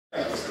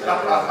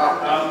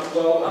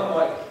Well,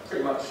 unlike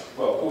pretty much,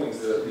 well, according to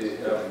the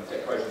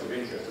declarations of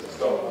interest at the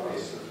start of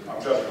this,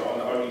 I'm judging that I'm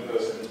the only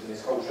person in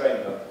this whole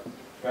chamber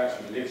who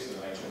actually lives in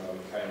an HMO in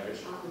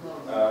Cambridge.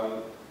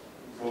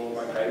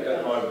 At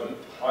the moment,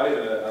 I live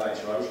in an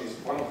HMO, which is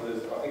one of the,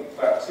 I think,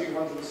 about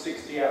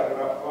 260 out of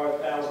about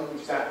 5,000,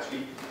 which is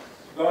actually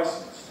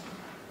licensed.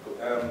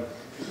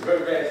 It's a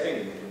very rare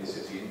thing in this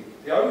city.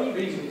 The only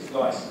reason it's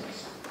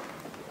licensed,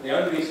 and the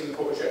only reason the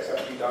proper checks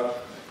have to be done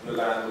from the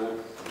landlord,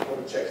 the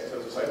proper checks in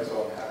terms of safety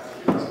on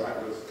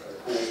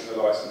the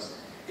licence,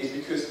 is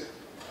because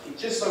it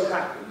just so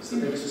happens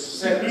that there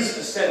is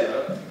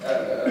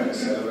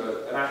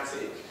an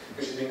attic,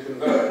 which has been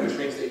converted, which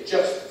means that it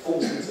just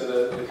falls into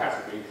the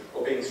category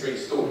of being 3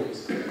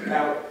 stories.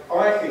 Now,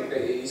 I think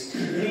that it is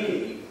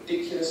clearly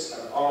ridiculous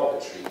and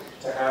arbitrary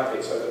to have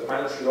it so that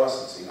mandatory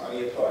licensing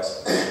only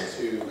applies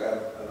to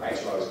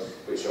HMOs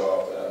which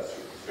are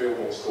 3 or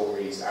more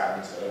stories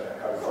and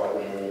have 5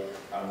 or more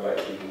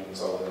related people and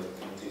so on,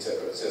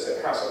 etc.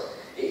 etc. household.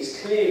 It is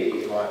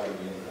clearly, in my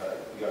opinion,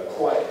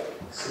 quite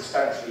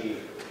substantially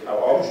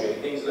arbitrary.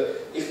 It means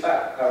that if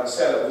that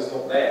cellar was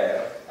not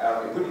there,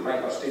 it wouldn't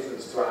make much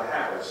difference to our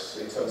house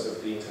in terms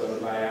of the internal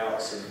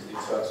layouts and in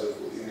terms of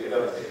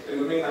it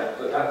would mean that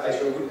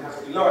HMO wouldn't have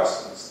to be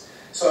licensed.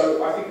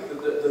 So I think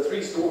that the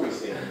 3 stories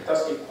thing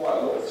does give quite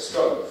a lot of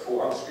scope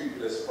for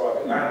unscrupulous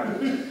private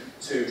landlords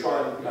to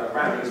try and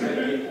ram as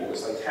many people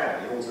as they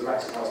can in order to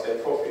maximise their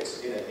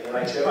profits in an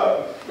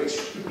HMO, which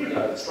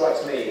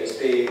strikes me as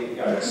being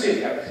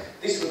silly. And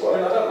this report,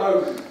 I don't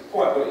know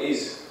quite what it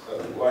is, I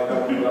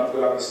know one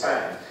will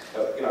understand.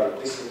 But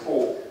this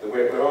report that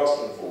we're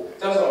asking for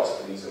does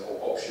ask for these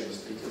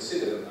options to be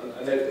considered,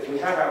 and we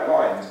have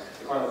outlined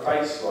the kind of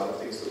baseline of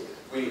things that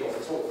we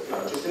often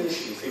just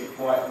initially think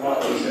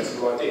might be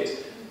sensible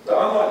ideas. But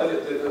unlike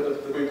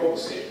the group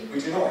opposite, we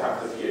do not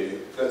have the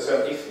view that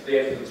if the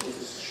evidence was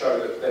to show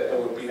that there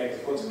would be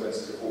negative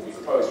consequences of what we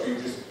proposed, we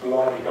would just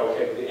blindly go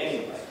ahead with it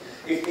anyway.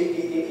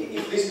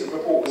 If this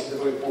report was the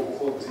report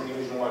before it was in the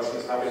original motion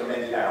that's now been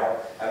amended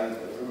out and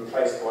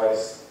replaced by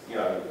this,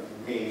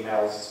 mealy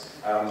mouthed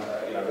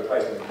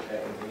replacement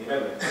in the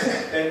amendment,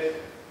 then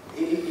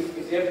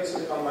if the evidence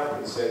had come back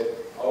and said,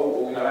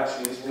 oh, well,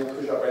 actually this will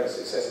push up rents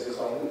excessively,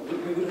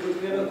 we would have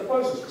looked at the other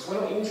proposals because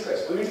we're not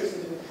interested. We're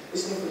interested in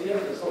listening to the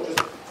evidence, not just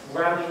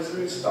ramming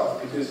through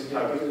stuff because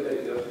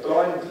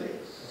blindly.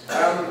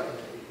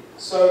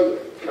 So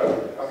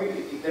I think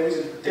there is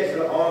a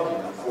definite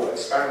argument for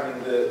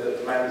expanding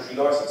the mandatory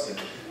licensing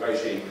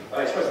regime.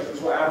 And I suppose which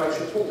was what our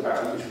motion talked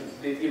about, which was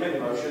the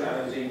amended motion,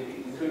 and indeed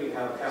including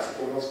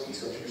Councillor Kornowski's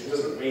contribution,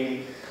 doesn't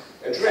really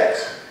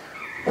address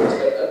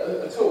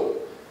at all.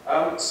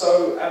 And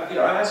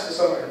as for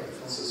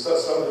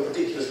some of the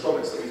ridiculous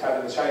comments that we've had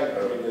in the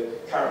chamber, the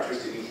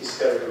characteristically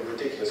hysterical and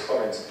ridiculous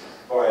comments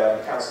by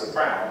Councillor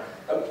Brown,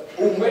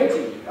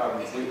 already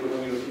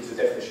when we look into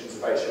the definitions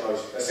of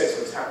HMOs,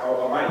 assessments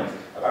are made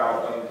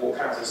about what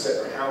counts as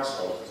separate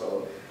households and so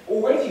on.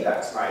 Already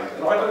that's made,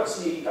 and I don't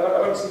see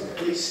the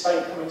police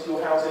state coming to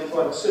your house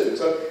anytime soon.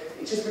 So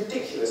it's just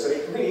ridiculous, and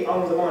it completely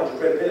undermines your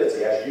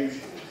credibility as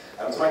usual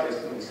to make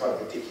these kind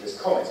of ridiculous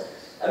comments.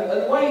 And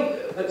the way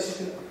that this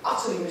has been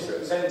utterly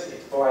misrepresented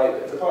by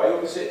the party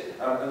opposite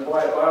and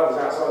by others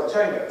outside the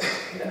chamber,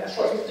 that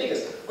strikes me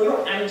ridiculous. We're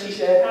not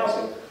anti-shared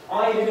housing.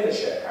 I live in a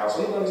shared house.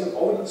 I'm not going to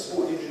wouldn't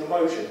support the original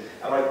motion,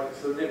 and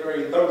for the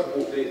very don't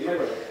support the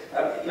amendment.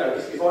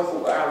 If I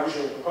thought that our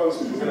original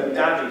proposal was going to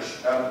damage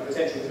the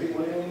potential of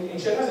people living in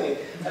shared housing,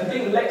 and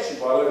being lectured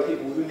by a lot of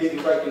people who live in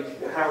great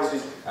big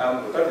houses,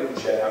 don't live in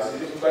shared houses,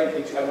 live in great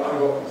big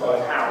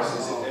unoccupied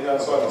houses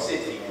outside the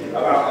city,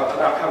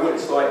 about how what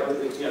it's like, to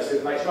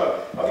an HMO.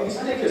 I think it's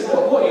ridiculous.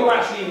 What you're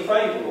actually in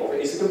favour of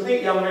is a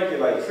completely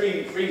unregulated,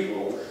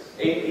 free-for-all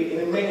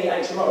in many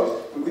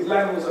HMOs, with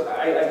landlords that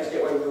are able to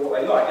get away with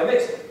what they like. And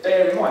let's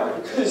bear in mind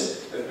that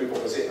because the group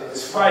opposite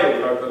has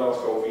failed over the last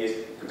 12 years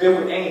to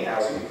build any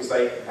housing because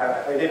they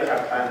never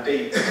had plan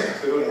B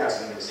for building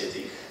housing in the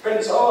city,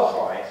 rents are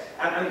high,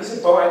 and it's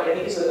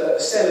a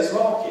seller's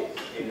market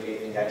in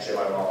the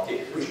HMO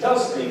market, which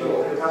does leave a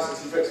lot of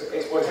capacity for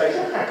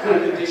exploitation, poor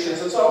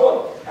conditions, and so on.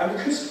 And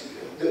because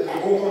the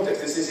more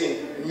context this is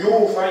in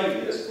your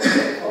failures,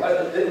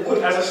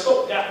 as a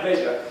stopgap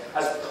measure,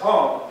 as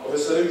part of a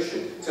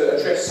solution to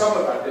address some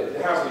of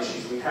the housing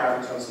issues we have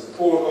in terms of the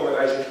poor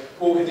accommodation,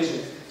 poor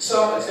conditions,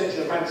 some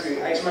extension of mandatory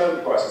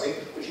HMO licensing,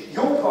 which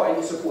your party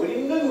has supported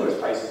in numerous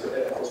places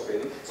across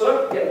Britain. So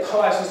don't get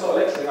pious and start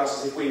lecturing us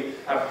as if we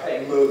have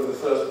petting murder of the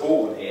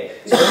firstborn here.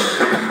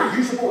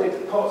 You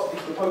supported parts of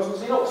these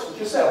proposals in Oxford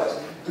yourselves.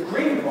 The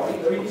Green Party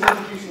is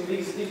introducing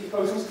these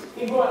proposals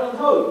in Brighton and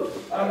Hove,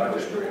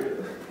 which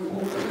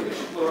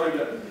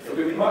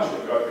will be much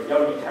more over the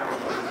only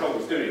capital control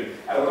is doing,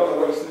 and I don't know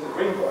what he's doing the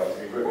Green Party, to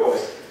be very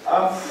honest.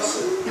 And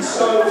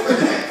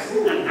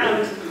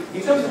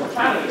in terms of the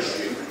planning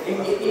issue,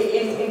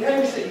 in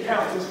Cambridge City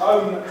Council's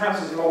own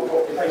houses and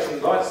multiple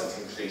occupation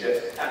licensing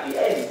procedure, at the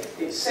end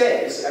it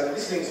says, and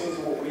this links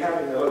into what we have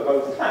in the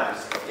local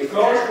plans, if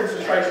large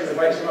concentrations of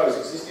HMOs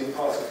exist in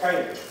parts of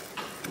Cambridge,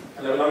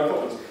 and there are no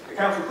problems, The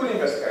council could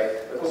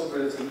investigate the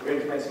possibility of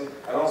implementing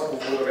an article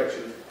for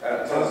erection.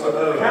 The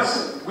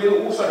council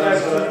will also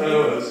have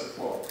Owers.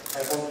 What?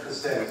 I want to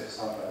say to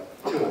somebody,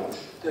 George,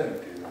 don't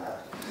do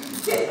that.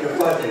 Your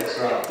floodgates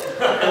are up. Can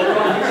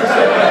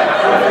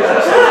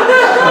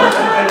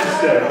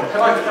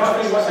I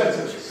finish my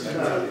sentence?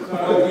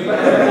 Well, you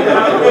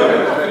have to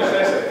finish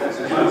their sentence.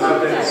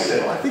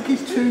 I think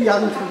he's too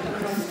young to